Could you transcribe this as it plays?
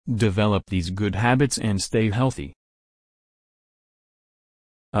Develop these good habits and stay healthy.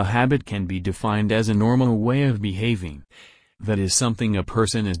 A habit can be defined as a normal way of behaving. That is something a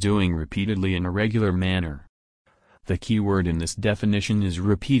person is doing repeatedly in a regular manner. The key word in this definition is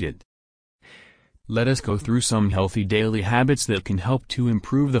repeated. Let us go through some healthy daily habits that can help to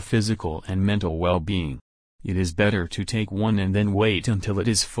improve the physical and mental well-being. It is better to take one and then wait until it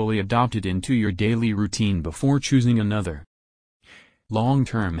is fully adopted into your daily routine before choosing another.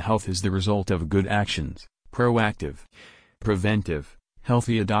 Long-term health is the result of good actions, proactive, preventive,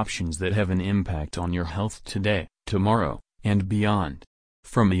 healthy adoptions that have an impact on your health today, tomorrow, and beyond.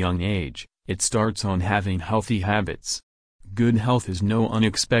 From a young age, it starts on having healthy habits. Good health is no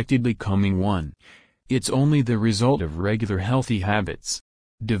unexpectedly coming one. It's only the result of regular healthy habits.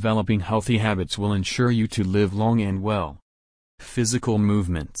 Developing healthy habits will ensure you to live long and well. Physical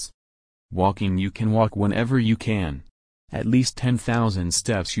movements. Walking. You can walk whenever you can. At least 10,000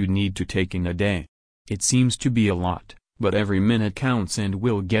 steps you need to take in a day. It seems to be a lot, but every minute counts and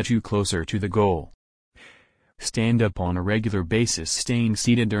will get you closer to the goal. Stand up on a regular basis. Staying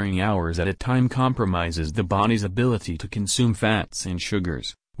seated during hours at a time compromises the body's ability to consume fats and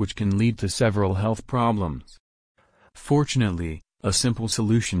sugars, which can lead to several health problems. Fortunately, a simple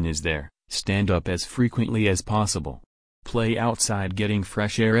solution is there: stand up as frequently as possible. Play outside. Getting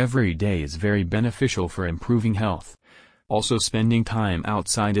fresh air every day is very beneficial for improving health. Also, spending time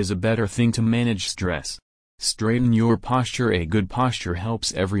outside is a better thing to manage stress. Straighten your posture. A good posture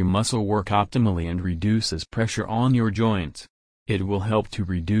helps every muscle work optimally and reduces pressure on your joints. It will help to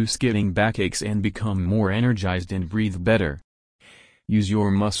reduce getting backaches and become more energized and breathe better. Use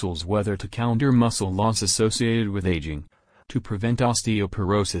your muscles, whether to counter muscle loss associated with aging, to prevent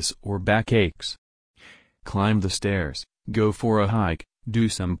osteoporosis or backaches. Climb the stairs, go for a hike, do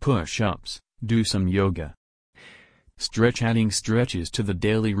some push-ups, do some yoga. Stretch. Adding stretches to the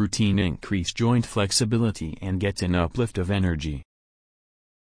daily routine increase joint flexibility and gets an uplift of energy.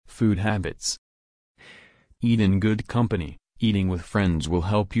 Food habits. Eat in good company. Eating with friends will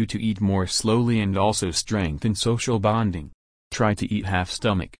help you to eat more slowly and also strengthen social bonding. Try to eat half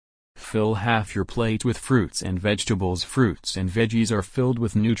stomach. Fill half your plate with fruits and vegetables. Fruits and veggies are filled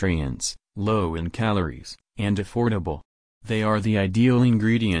with nutrients, low in calories, and affordable. They are the ideal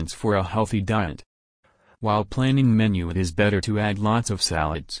ingredients for a healthy diet. While planning menu, it is better to add lots of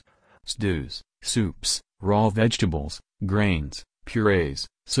salads, stews, soups, raw vegetables, grains, purees,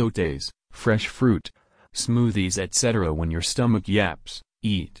 sautés, fresh fruit, smoothies, etc. When your stomach yaps,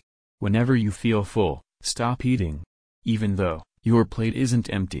 eat. Whenever you feel full, stop eating, even though your plate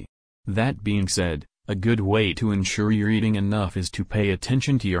isn't empty. That being said, a good way to ensure you're eating enough is to pay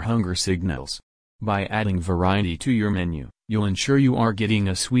attention to your hunger signals. By adding variety to your menu, you'll ensure you are getting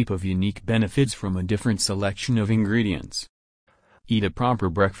a sweep of unique benefits from a different selection of ingredients. Eat a proper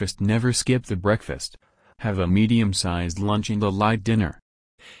breakfast. Never skip the breakfast. Have a medium-sized lunch and a light dinner.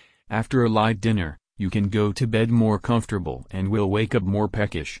 After a light dinner, you can go to bed more comfortable and will wake up more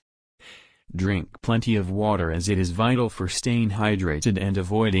peckish. Drink plenty of water, as it is vital for staying hydrated and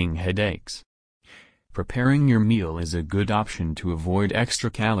avoiding headaches. Preparing your meal is a good option to avoid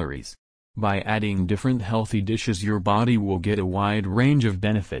extra calories. By adding different healthy dishes, your body will get a wide range of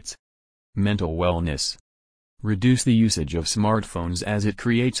benefits. Mental wellness. Reduce the usage of smartphones, as it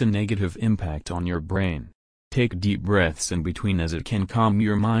creates a negative impact on your brain. Take deep breaths in between, as it can calm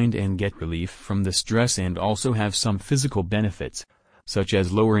your mind and get relief from the stress, and also have some physical benefits, such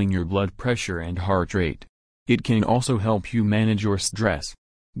as lowering your blood pressure and heart rate. It can also help you manage your stress.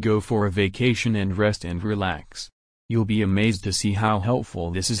 Go for a vacation and rest and relax. You'll be amazed to see how helpful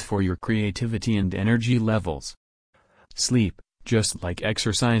this is for your creativity and energy levels. Sleep, just like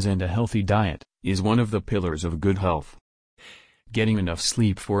exercise and a healthy diet, is one of the pillars of good health. Getting enough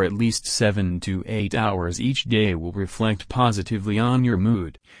sleep for at least 7 to 8 hours each day will reflect positively on your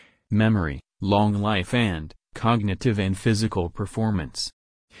mood, memory, long life, and cognitive and physical performance.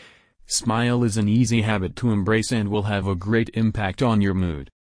 Smile is an easy habit to embrace and will have a great impact on your mood.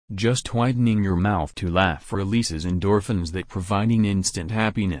 Just widening your mouth to laugh releases endorphins that providing instant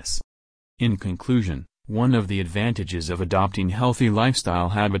happiness. In conclusion, one of the advantages of adopting healthy lifestyle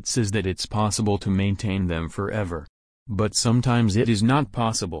habits is that it's possible to maintain them forever. But sometimes it is not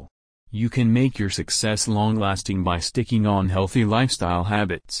possible. You can make your success long-lasting by sticking on healthy lifestyle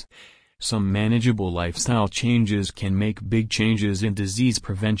habits. Some manageable lifestyle changes can make big changes in disease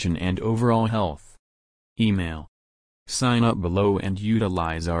prevention and overall health. Email. Sign up below and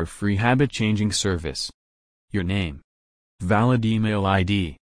utilize our free habit-changing service. Your name. Valid email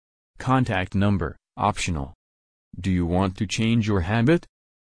ID. Contact number, optional. Do you want to change your habit?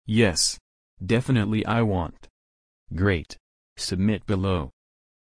 Yes. Definitely I want. Great. Submit below.